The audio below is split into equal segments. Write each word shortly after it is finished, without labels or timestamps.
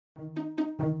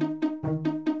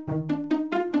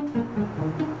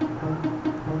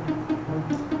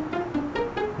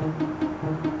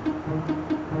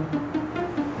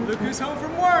who's home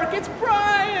from work. It's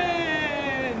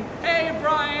Brian! Hey,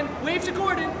 Brian, wave to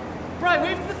Gordon. Brian,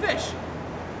 wave to the fish.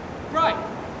 Brian.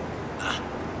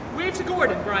 Wave to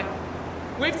Gordon, Brian.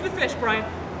 Wave to the fish, Brian.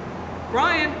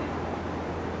 Brian.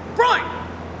 Brian!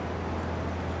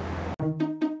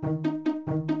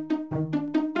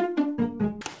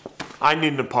 I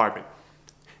need an apartment.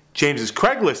 James's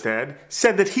Craigslist ad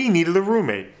said that he needed a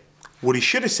roommate. What he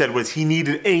should have said was he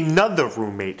needed another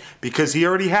roommate because he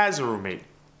already has a roommate.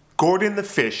 Gordon the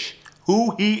fish,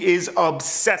 who he is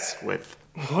obsessed with.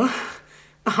 What?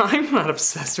 I'm not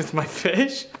obsessed with my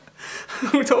fish.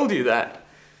 Who told you that?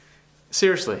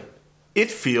 Seriously. It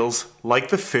feels like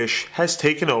the fish has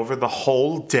taken over the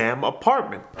whole damn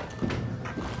apartment.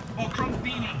 Oh, Crumb's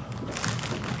beanie.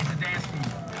 It's a dance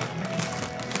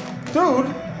move. Dude,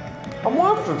 I'm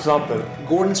watching something.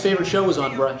 Gordon's favorite show is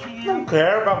on, Brian. I don't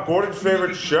care about Gordon's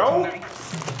favorite show.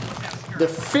 The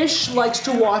fish likes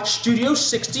to watch Studio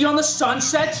 60 on the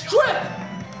Sunset Strip.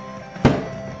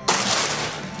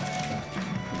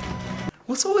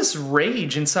 What's all this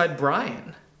rage inside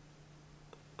Brian?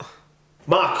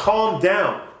 Ma, calm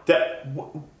down.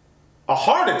 A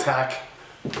heart attack?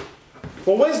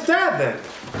 Well, where's Dad then?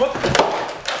 What?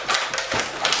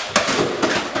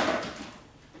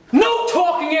 No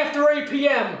talking after 8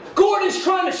 p.m. Gordon's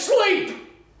trying to sleep.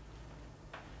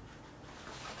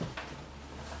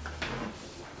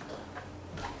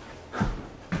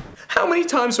 How many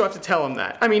times do I have to tell him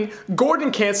that? I mean,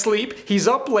 Gordon can't sleep, he's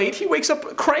up late, he wakes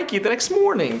up cranky the next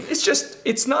morning.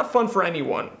 It's not fun for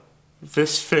anyone.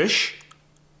 This fish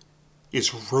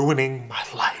is ruining my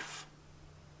life.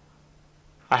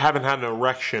 I haven't had an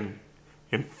erection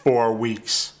in 4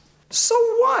 weeks. So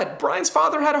what? Brian's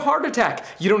father had a heart attack.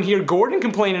 You don't hear Gordon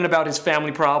complaining about his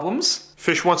family problems.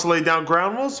 Fish wants to lay down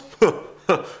ground rules?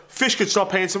 Fish could start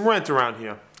paying some rent around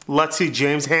here. Let's see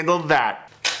James handle that.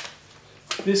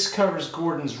 This covers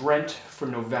Gordon's rent for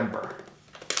November.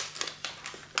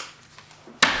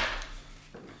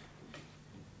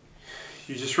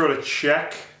 You just wrote a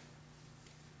check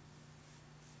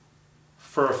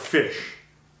for a fish.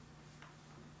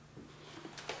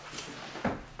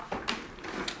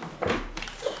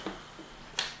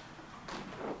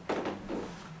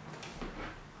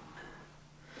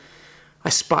 I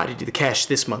spotted you the cash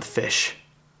this month, fish.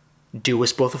 Do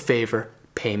us both a favor,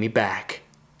 pay me back.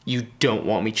 You don't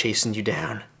want me chasing you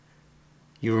down.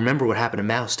 You remember what happened to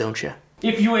Mouse, don't you?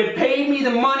 If you had paid me the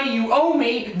money you owe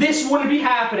me, this wouldn't be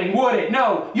happening, would it?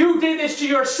 No, you did this to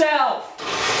yourself!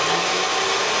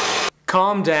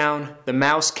 Calm down. The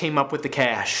mouse came up with the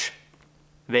cash.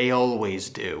 They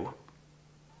always do.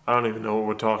 I don't even know what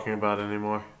we're talking about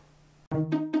anymore.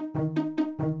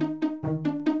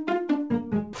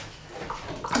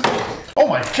 Oh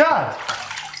my God!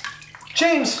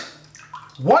 James,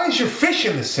 why is your fish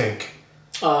in the sink?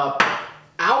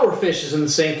 Our fish is in the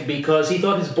sink because he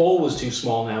thought his bowl was too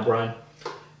small now, Brian.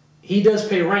 He does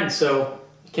pay rent, so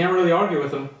you can't really argue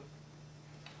with him.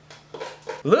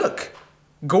 Look,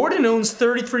 Gordon owns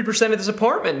 33% of this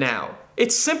apartment now.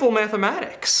 It's simple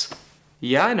mathematics.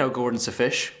 Yeah, I know Gordon's a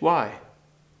fish. Why?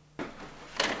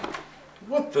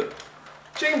 What the?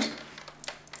 James,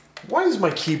 why is my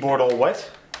keyboard all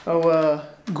wet? Oh,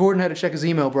 Gordon had to check his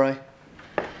email, Bri.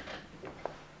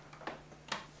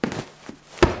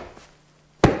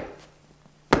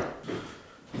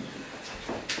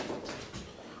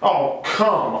 Oh,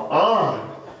 come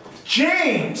on.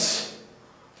 James,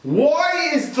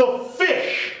 why is the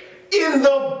fish in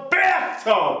the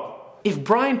bathtub? If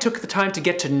Brian took the time to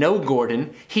get to know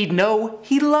Gordon, he'd know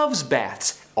he loves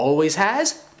baths. Always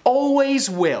has, always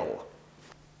will.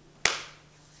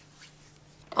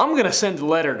 I'm gonna send a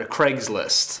letter to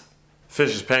Craigslist.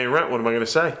 Fish is paying rent, what am I gonna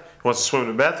say? He wants to swim in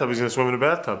the bathtub, he's gonna swim in the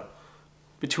bathtub.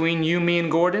 Between you, me, and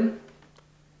Gordon,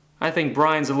 I think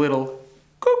Brian's a little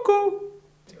cuckoo.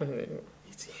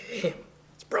 It's him.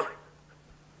 It's Brian.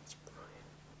 It's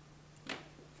Brian.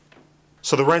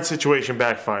 So the rent situation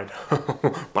backfired.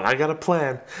 But I got a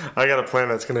plan. I got a plan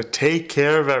that's gonna take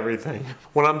care of everything.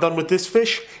 When I'm done with this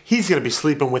fish, he's gonna be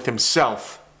sleeping with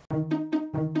himself.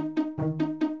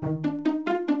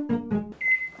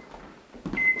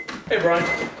 Hey,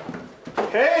 Brian.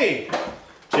 Hey,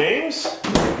 James.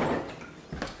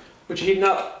 What you heating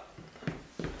up?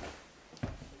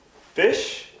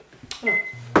 Fish? Oh.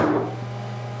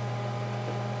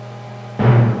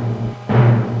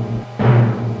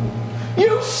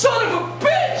 You son of a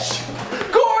bitch!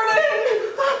 Gordon!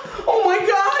 Oh my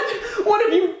God! What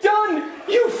have you done,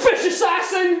 you fish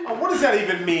assassin? What does that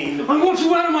even mean? I want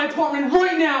you out of my apartment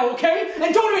right now, okay?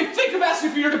 And don't even think of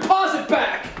asking for your deposit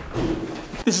back!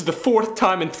 This is the 4th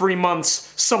time in 3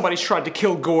 months somebody's tried to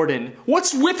kill Gordon.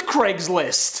 What's with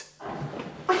Craigslist?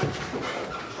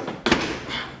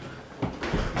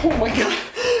 Oh my God.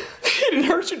 He didn't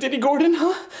hurt you, did he, Gordon,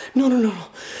 huh? No.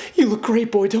 You look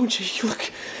great, boy, don't you? You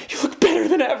look better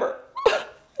than ever. I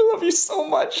love you so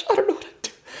much. I don't know what to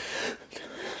do.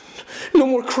 No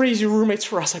more crazy roommates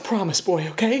for us, I promise, boy,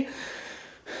 okay?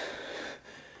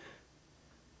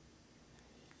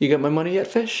 You got my money yet,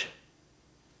 Fish?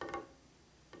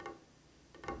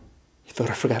 You thought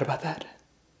I forgot about that?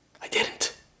 I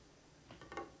didn't.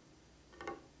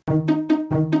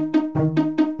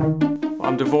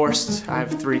 I'm divorced. I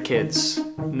have 3 kids.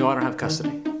 No, I don't have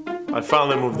custody. I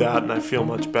finally moved out and I feel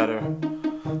much better.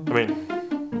 I mean,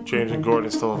 James and Gordon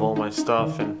still have all my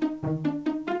stuff and...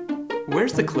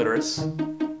 Where's the clitoris?